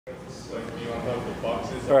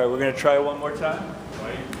All right, we're going to try one more time.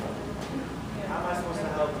 How am I supposed to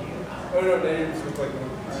help you? Oh no, they just look like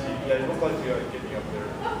yeah, they look like you get me up there.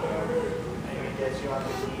 Maybe get you on the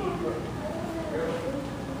key.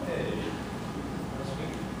 Hey.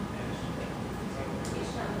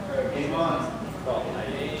 Game on.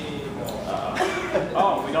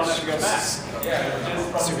 Oh, we don't have to go back.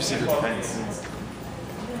 Yeah, just Super secret defense.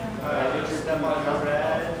 Step on the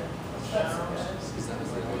red.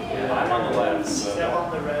 I'm on the left. So Step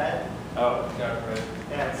on the red. oh, got right.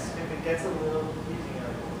 Yeah, if it gets a little confusing,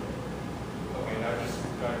 Okay, now just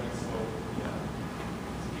gotta be slow. Yeah.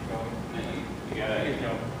 Just keep going. you gotta.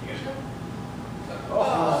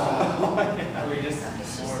 Oh, we just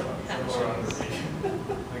more on the T.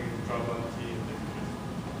 Like drop on the T and then just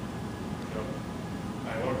drop. I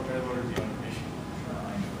order T on the T.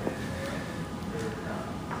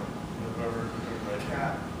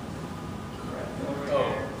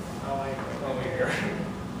 Oh, wait. Over here.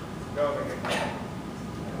 Go over here.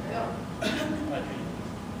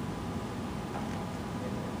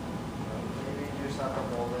 Maybe you just have to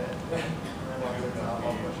hold it. And then once it's up,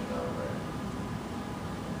 I'll push it over.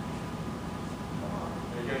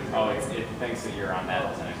 Oh, it thinks that you're on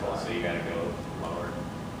that tentacle, so you gotta go lower.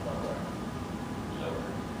 Lower.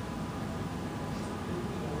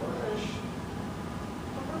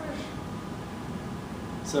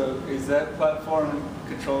 So is that platform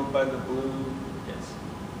controlled by the blue? Yes.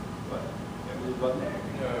 What? Blue button?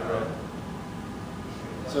 Right.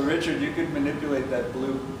 So Richard, you could manipulate that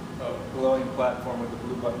blue Oh. glowing platform with the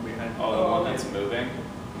blue button behind you. Oh, the one that's moving?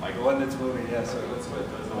 Like The one that's moving, yeah. So That's what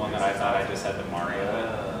it does. the one that I thought I just had the Mario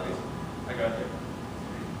with? I got you.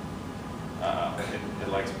 It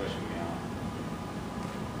likes pushing me off.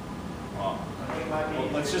 Well, I think it might be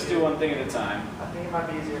let's easier just to- do one thing at a time. I think it might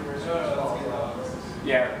be easier for us to No, just fall let's get off.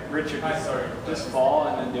 Yeah, Richard, Hi, sorry. just fall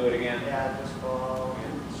and then do it again. Yeah, just fall.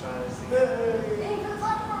 Try to see. Hey, good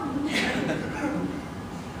platform!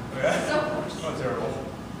 Oh, yeah? So Oh, terrible.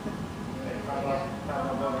 Climb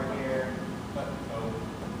up over here. Oh.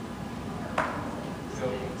 So,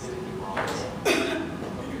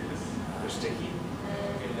 They're sticky.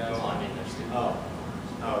 okay, now. I mean, they're sticky. Oh,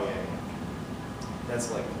 yeah. That's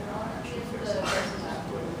like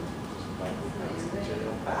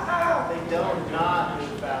They don't not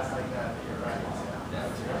move fast like that, but you're right. Yeah,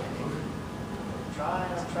 it's right.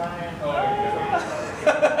 I'm trying. Oh, yeah.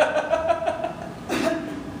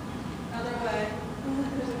 Other way.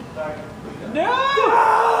 Sorry. No!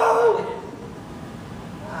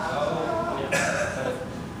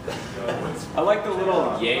 I like the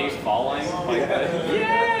little yay falling. Like the,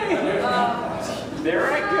 yay!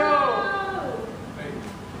 There I go!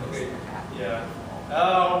 Okay. Yeah.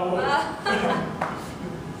 Oh.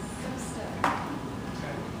 So stuck.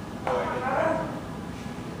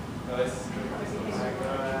 Nice.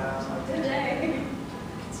 Today.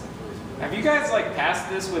 Have you guys like passed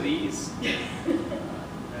this with ease?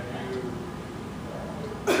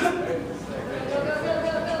 Go, go, go, go,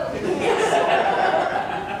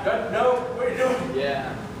 go. No, what are you doing?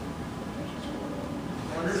 Yeah.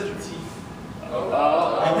 Where's the teeth?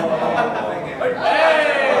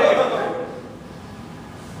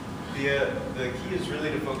 the key is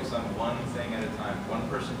really to focus on one thing at a time. One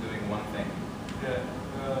person doing one thing. Yeah.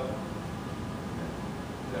 No.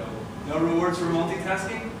 no rewards for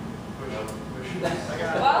multitasking? Push. I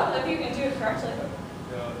got it. Well, if you can do it correctly.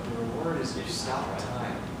 No. The reward is you stop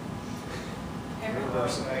time.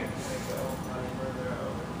 Reverse it. Go much further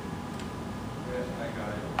over. Good. I got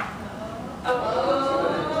it. Oh,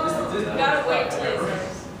 you gotta wait till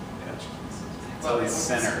it's So it's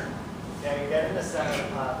centered. Yeah, you get in the center of the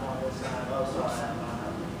platform this time. Oh, sorry.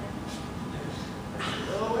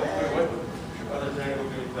 Oh, Wait, wait. what other triangle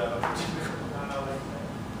do with that? No, wait.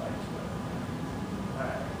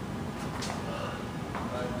 Alright.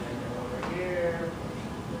 Over here.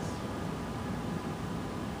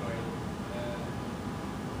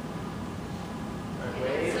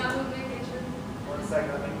 Wait. It's not moving, Richard. 1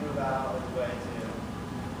 second, let me move out of the way too.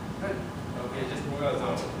 Okay, just move out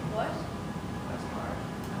zone. What? That's smart.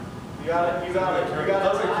 You gotta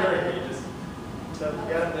That's like time carry, it. you just. So you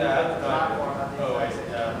gotta move Yeah, up the platform at the oh, exact wait, same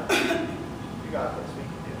yeah. time. You got this, we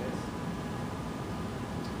can do this.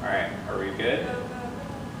 Alright, are we good? Go, go, go.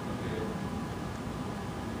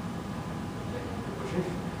 Okay.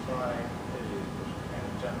 So I, it kind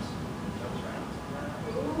of jumps around.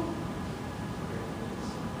 Ooh.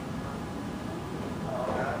 Oh,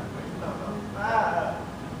 God. No. Ah!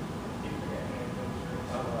 Keep forgetting it goes through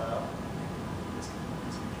so well.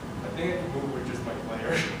 I think I can move with just my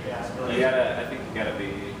player. Yeah, it's You really. gotta, I think you gotta be.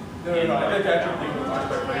 No, I think I can move with just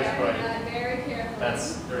my player, Very, very carefully.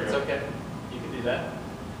 There we go. okay. You can do that.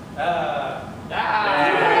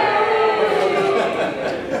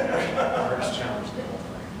 First challenge the whole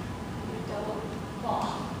thing. Double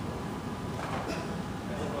ball.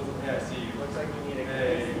 Yeah, see you. Looks like you need a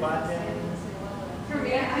Hey. green button. For me,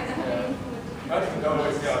 I can No,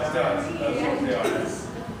 it's still.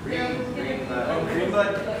 Green button. Oh, green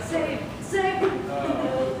button. Save. There's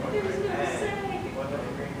no Hey. save. What does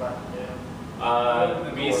the green button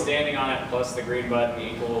do? Me standing on it plus the green button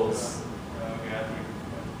equals, Okay.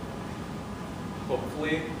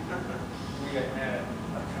 hopefully, We got mad.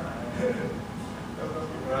 I'm trying.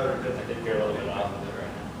 I think you're a little bit off of it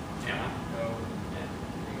right now. Am I? No.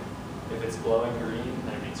 If it's glowing green,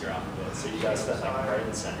 then it means you're off of it. So you gotta step like right in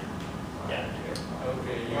the center. Yeah.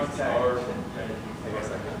 Okay, you One are. sec. I guess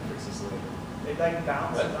that kind of fixes it later. It like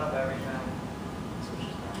bounces up every time.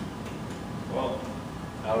 Well,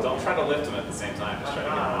 don't try to lift them at the same time. Just try to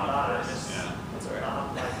get them I'm on not. first. Yeah, that's all right.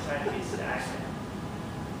 I'm like trying to be stagnant.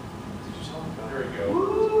 There we go.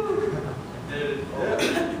 Did it.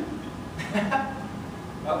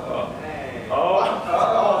 Uh-oh. Hey. Oh.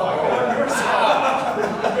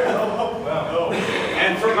 Wow.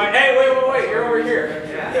 And for my, hey, wait, you're over here.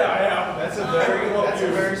 Yeah. Yeah, I am. That's a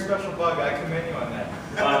very Special bug. I commend you on that.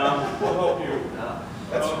 We'll help you.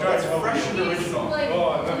 That's fresh and original.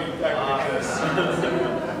 Oh, let me activate this. I'm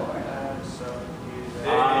so confused.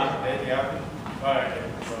 Anything happen? Alright,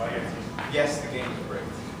 so I guess you. Yes, the game is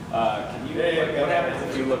rigged. Can you, what happens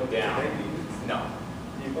if you look down? No.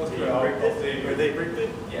 I'll save you. They rigged it?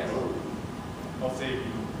 Yes. I'll save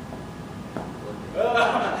you.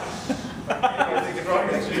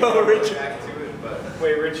 Go, Richard. Back to it, but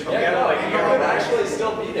Wait, Richard, you gotta like, you gotta actually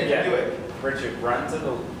still beat it. Yeah. do it. Richard, run to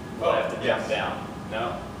the left and jump down.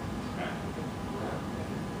 No? Okay.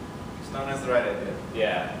 It's known as the right idea.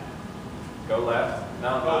 Yeah. Go left.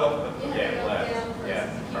 No, Go no. Yeah, left. Yeah.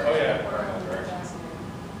 Oh, yeah.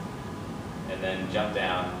 And then jump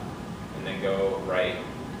down, and then go right.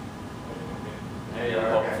 There And you are,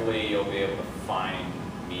 okay. hopefully you'll be able to find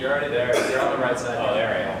me. You're already there. You're on the right side. Oh, there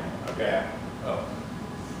I am. Okay. Oh.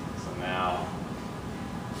 So now.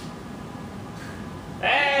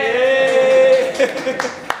 Hey!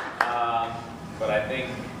 But I think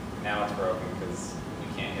now it's broken because we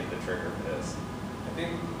can't hit the trigger for this. I think,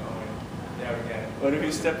 yeah, we can. What if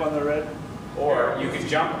you step on the red? Or you can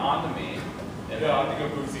jump onto me. And Yeah, I then,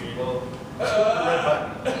 think I'm boosting you. Well, The red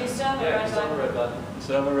button. You still have a Yeah, red still button. a red button. So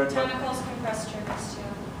have a red button. Tentacles can press triggers too.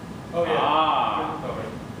 oh yeah. Ah. Okay.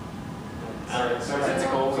 So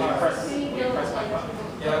tentacle, will you press my button?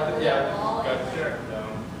 Yeah, got the check down.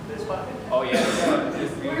 This button? Oh, yeah.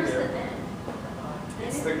 Where's the then?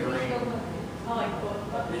 It's the green. Oh, like what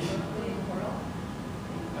button? The portal?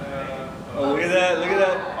 Oh, look at that, look at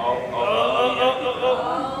that. Oh.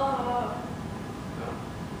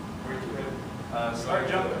 Start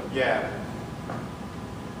jumping. Yeah.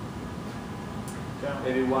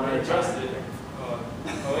 maybe one at a Adjust time. it. Oh,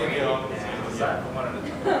 yeah. Yeah. One at a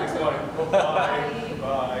time. Next one. Oh, bye.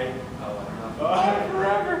 Bye. Bye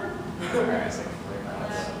forever. Alright, so 3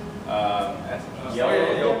 minutes.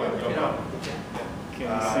 Yellow. Can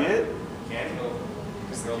you see it? Can you?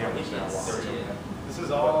 Because the camera's now walking. This is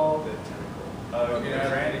all The tentacle.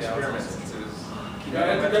 grand experiments. Since it was.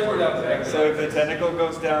 So if the tentacle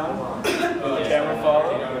goes down, will the camera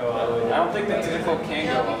follow? I don't think the tentacle can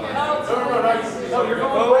go on there. No, you're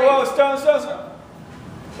going Whoa, whoa, stop.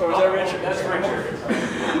 Or was that Richard? That's Richard.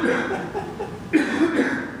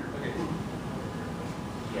 Okay.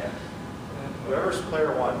 Yeah. Whoever's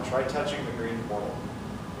player 1, try touching the green portal.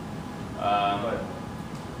 But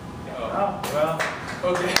Oh,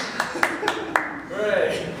 well, okay.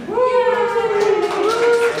 Hooray.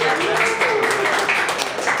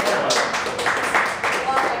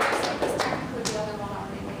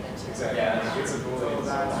 Exactly. Yeah. It's a boolean,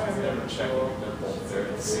 so it's never checking if they're both there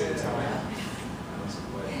at the same time.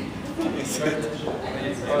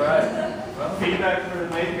 All right. Feedback for the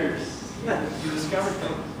makers. You discovered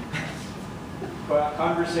things.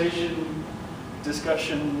 Conversation,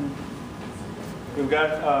 discussion. We've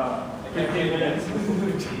got 15 minutes.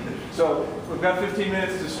 So we've got 15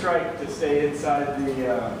 minutes to strike to stay inside the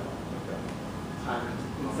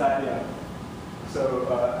inside. Yeah.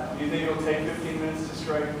 So you think it'll take 15 minutes to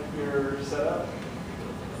strike your setup?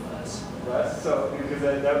 Less. So because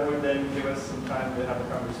that would then give us some time to have a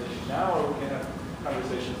conversation now, or we can have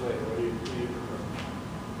conversations later. What do you prefer?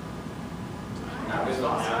 now is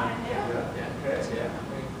not now. Yeah.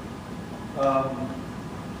 Okay.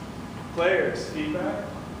 Players, feedback?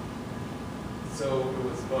 So it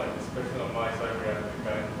was fun, especially on my side where I had the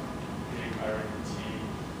guy hitting IRT.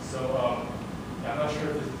 So I'm not sure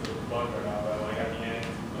if this is a bug or not, but like at the end,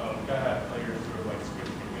 guy had player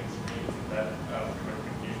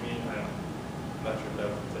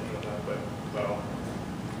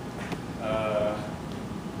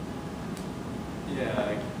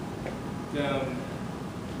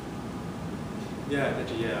Yeah,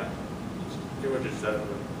 actually, yeah. It was just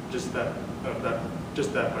that part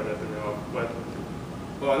that threw me off. But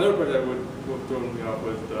well, another part that would throw me off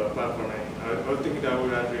was the platforming. I was thinking that I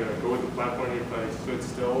would actually go with the platforming if I stood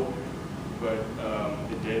still, but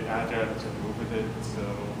it did. I had to move with it, so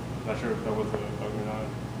I'm not sure if that was a bug or not.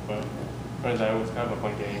 But other than that, it was kind of a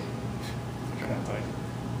fun game.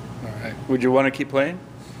 All right. Would you want to keep playing?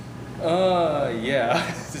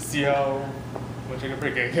 Yeah, to see how much I can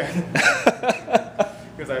break it again.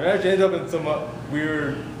 Because I actually ended up in some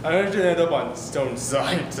weird. I actually ended up on stone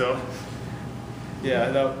side, so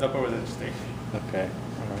yeah, that part was interesting. Okay.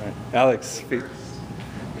 All right. Alex.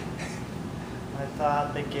 I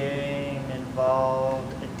thought the game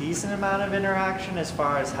involved a decent amount of interaction as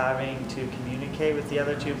far as having to communicate with the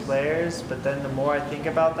other two players, but then the more I think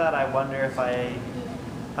about that, I wonder if I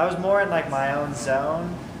was more in like my own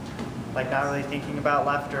zone, like not really thinking about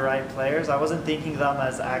left or right players. I wasn't thinking of them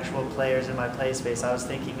as actual players in my play space. I was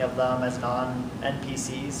thinking of them as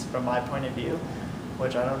non-NPCs from my point of view,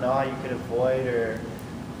 which I don't know how you could avoid or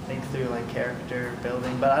think through like character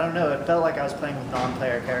building, but I don't know, it felt like I was playing with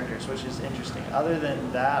non-player characters, which is interesting. Other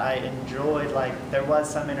than that, I enjoyed, like, there was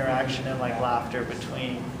some interaction and like laughter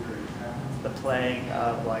between the playing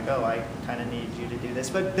of like, oh, I kind of need you to do this,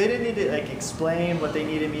 but they didn't need to like explain what they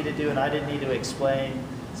needed me to do, and I didn't need to explain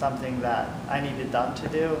something that I needed them to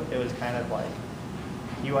do. It was kind of like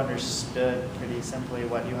you understood pretty simply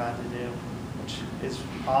what you had to do, which is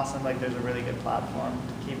awesome. Like, there's a really good platform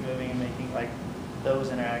to keep moving and making like those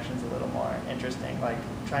interactions a little more interesting, like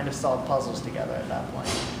trying to solve puzzles together at that point.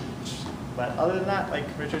 But other than that, like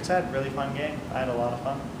Richard said, really fun game. I had a lot of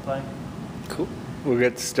fun playing. Cool. We'll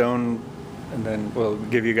get Stone, and then we'll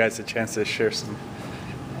give you guys a chance to share some.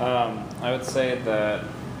 I would say that,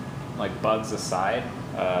 like, bugs aside,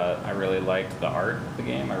 I really liked the art of the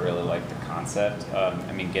game. I really liked the concept.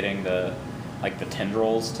 I mean, getting the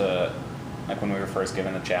tendrils to, like, when we were first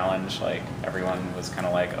given the challenge, like, everyone was kind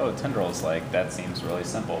of like, oh, tendrils, like, that seems really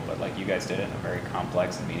simple, but like, you guys did it in a very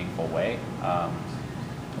complex and meaningful way,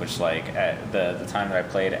 which, like, at the time that I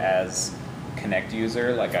played as Connect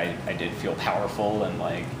user, like, I did feel powerful, and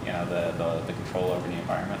like, you know, the control over the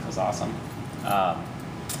environment was awesome. Now,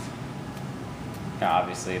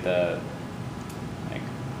 obviously the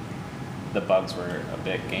bugs were a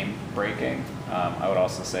bit game breaking. I would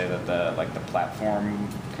also say that the platform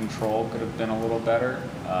control could have been a little better,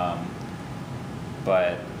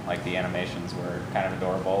 but like the animations were kind of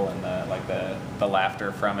adorable, and the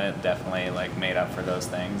laughter from it definitely like made up for those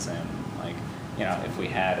things. And like, you know, if we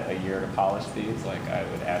had a year to polish these, like, I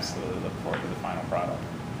would absolutely look forward to the final product.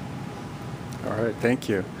 All right, thank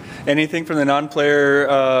you. Anything from the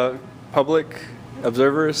non-player public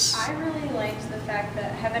observers? I really liked the fact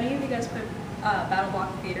that, have any of you guys played Battle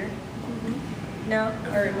Block Theater? No?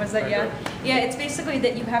 Or was that, yeah? Yeah, it's basically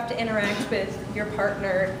that you have to interact with your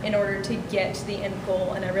partner in order to get to the end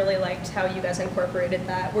goal, and I really liked how you guys incorporated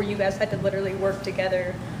that, where you guys had to literally work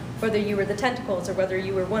together, whether you were the tentacles or whether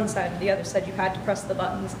you were one side or the other side, you had to press the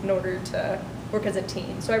buttons in order to work as a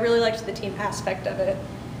team. So I really liked the team aspect of it.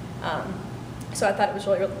 So I thought it was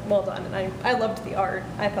really well done, and I loved the art.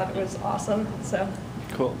 I thought it was awesome, so.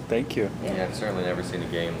 Cool, thank you. Yeah, I've certainly never seen a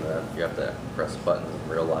game that you have to press buttons in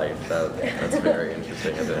real life. That's very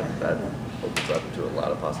interesting, and that opens up to a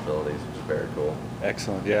lot of possibilities, which is very cool.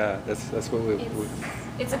 Excellent, yeah, that's what we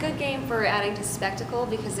It's a good game for adding to spectacle,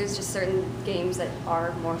 because there's just certain games that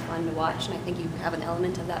are more fun to watch, and I think you have an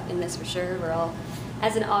element of that in this for sure. We're all,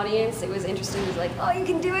 as an audience, it was interesting. It was like, oh, you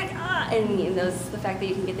can do it, and the fact that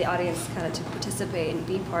you can get the audience kind of to participate and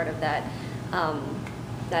be part of that,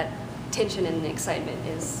 that tension and excitement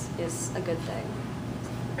is a good thing.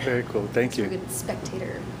 Very cool, thank you. A good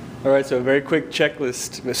spectator. All right, so a very quick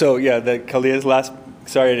checklist. So yeah, the Kalia's last,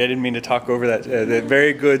 sorry, I didn't mean to talk over that. The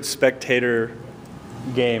very good spectator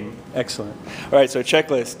game, excellent. All right, so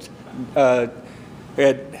checklist. We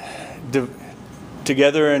had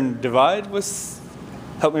Together and Divide was,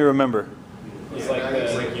 help me remember. It's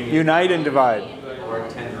like Unite and Divide. Or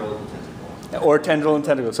tendril and tentacle. Or tendril and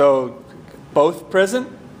tentacle. So both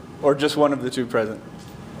present, or just one of the two present?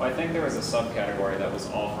 Well, I think there was a subcategory that was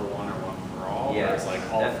all for one or one for all, Yeah, where it's like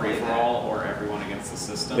all free for all or everyone against the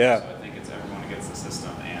system. Yeah. So I think it's everyone against the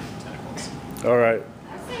system and tentacles. All right.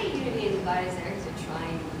 I'd say Unity and Divide is there because they're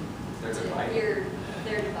trying. They're dividing.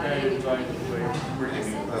 They're dividing.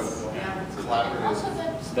 Also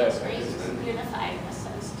the split screen unified in a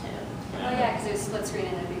sense too. Oh yeah, because there's split screen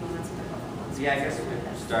and there'd be moments of one screen. Yeah, I guess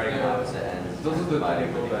starting at opposite ends. Those are the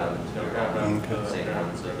technical that Same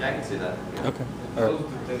one, so yeah, I can see that. Yeah. Okay. All right. Those are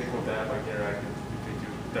the technical that like interacting between you,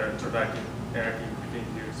 they're interacting between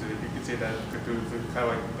you. So you could say that cThuzu is kind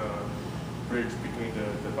of like bridge between the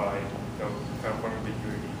divide, kind of form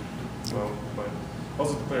ambiguity as well. But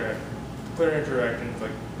also the player interactions,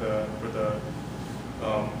 like for the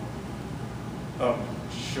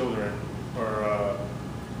children, or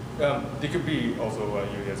they could be also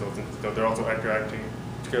unique as well, since they're also interacting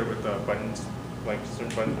together with the buttons. Like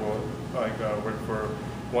certain buttons will work for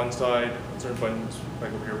one side, certain buttons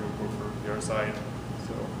like over here will work for the other side.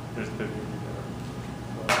 So there's a bit of unity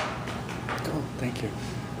there. Cool, thank you.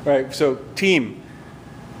 All right, so team,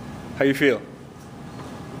 how you feel?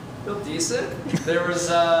 Feel decent. There was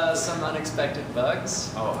some unexpected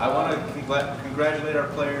bugs. Oh, I want to congratulate our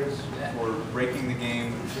players for breaking the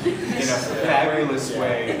game in a fabulous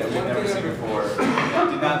way that we've never seen before. I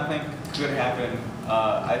did not think could happen.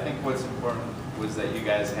 I think what's important was that you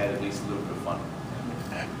guys had at least a little bit of fun.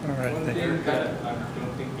 All right, One thank you. thing that I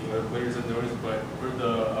don't think the other players have noticed, but for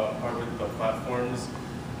the part with the platforms,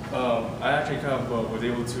 I actually kind of was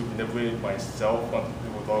able to manipulate myself once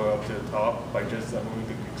it was all up to the top by just moving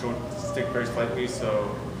the control stick very slightly.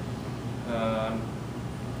 So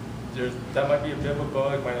that might be a bit of a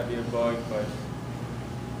bug, might not be a bug, but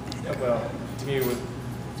yeah, well, to me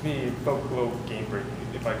it felt a little game breaking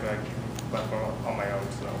if I could actually move the platform on my own.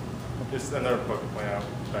 So just another bug to point out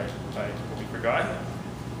that I totally forgot.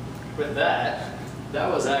 With that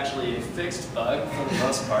was actually a fixed bug for the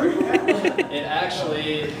most part.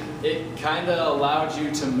 It kind of allowed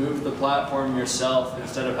you to move the platform yourself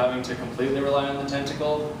instead of having to completely rely on the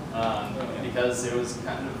tentacle, because it was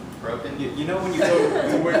kind of broken. You know when you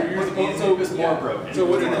So where you're It was more broken. So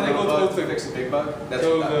what the tentacle supposed to fix a big bug? That's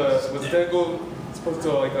So what that was. was the tentacle supposed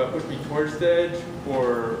to push me towards the edge,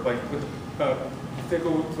 or with the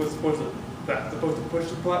tentacle was supposed to push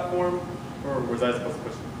the platform, or was I supposed to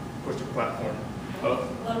push the platform? Both.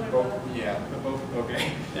 Yeah. Both.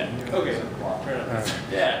 Okay. Yeah. Okay. Fair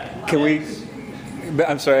enough. Yeah. Can we,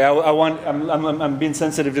 I'm sorry, I'm being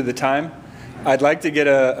sensitive to the time. I'd like to get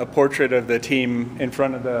a portrait of the team in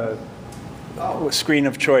front of the screen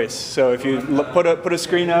of choice. So if you put a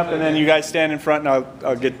screen up and then you guys stand in front, and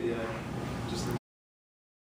I'll get